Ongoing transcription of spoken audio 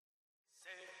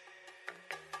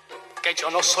que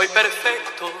yo no soy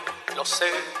perfecto, lo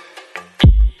sé,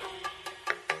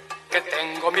 que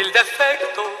tengo mil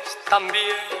defectos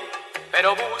también,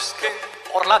 pero busquen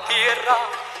por la tierra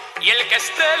y el que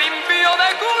esté limpio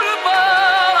de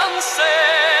culpa lance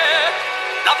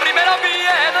la primera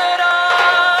piedra.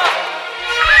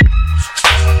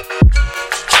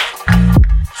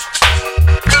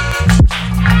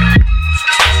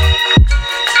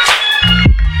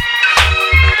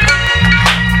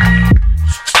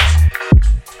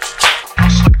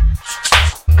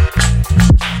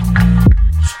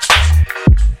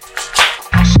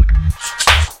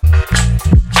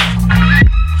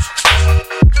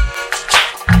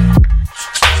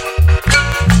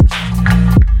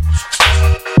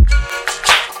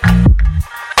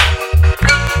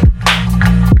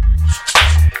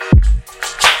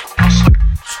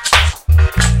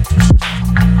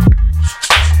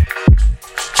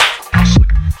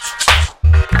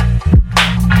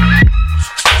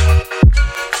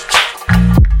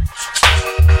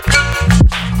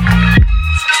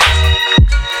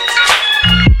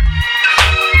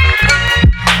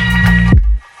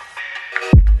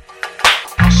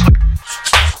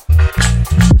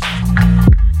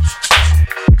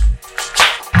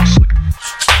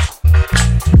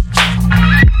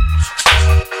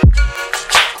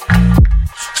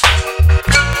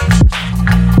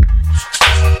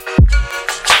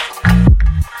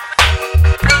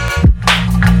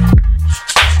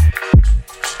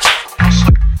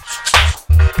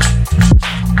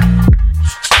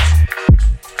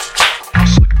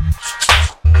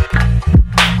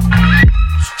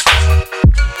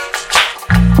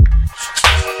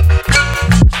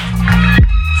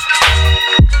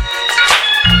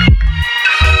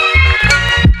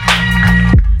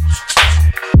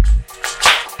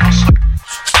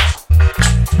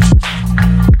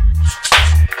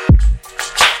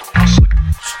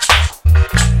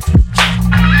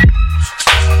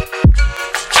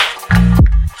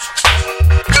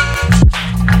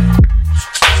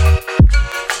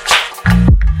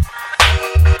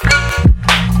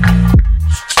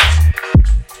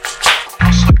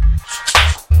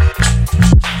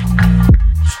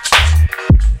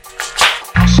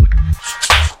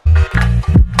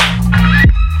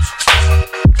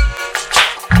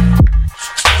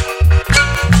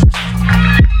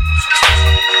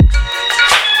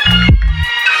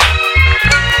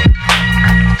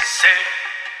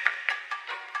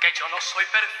 Que yo no soy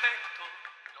perfecto.